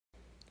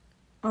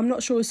I'm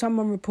not sure if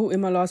someone reported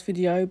my last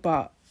video,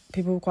 but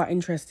people were quite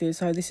interested.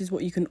 So this is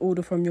what you can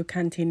order from your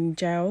Canteen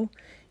gel.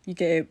 You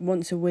get it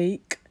once a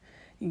week.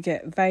 You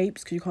get vapes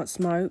because you can't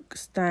smoke,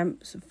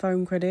 stamps,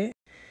 phone credit.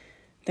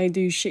 They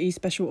do shitty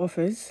special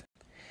offers.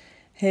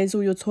 Here's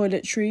all your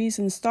toiletries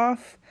and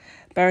stuff.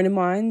 Bearing in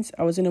mind,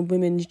 I was in a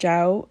women's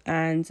gel,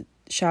 and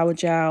shower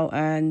gel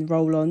and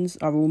roll-ons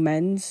are all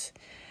men's.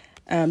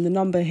 The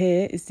number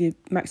here is the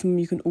maximum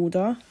you can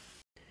order.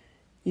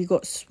 You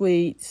got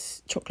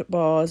sweets, chocolate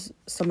bars,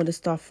 some of the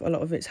stuff, a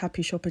lot of it's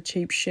Happy Shopper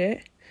cheap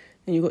shit.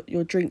 And you got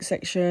your drink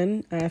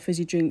section,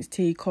 fizzy drinks,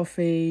 tea,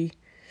 coffee,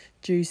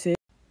 juices,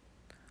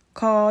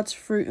 cards,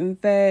 fruit and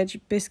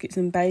veg, biscuits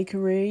and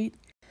bakery.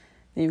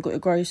 Then you've got your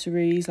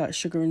groceries like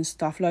sugar and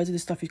stuff. Loads of the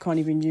stuff you can't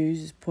even use,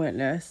 is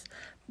pointless.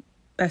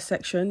 Best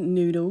section,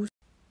 noodles.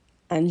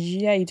 And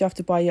yeah, you do have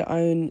to buy your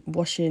own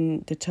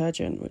washing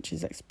detergent, which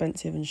is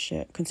expensive and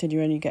shit, considering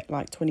you only get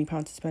like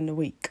 £20 to spend a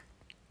week.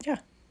 Yeah.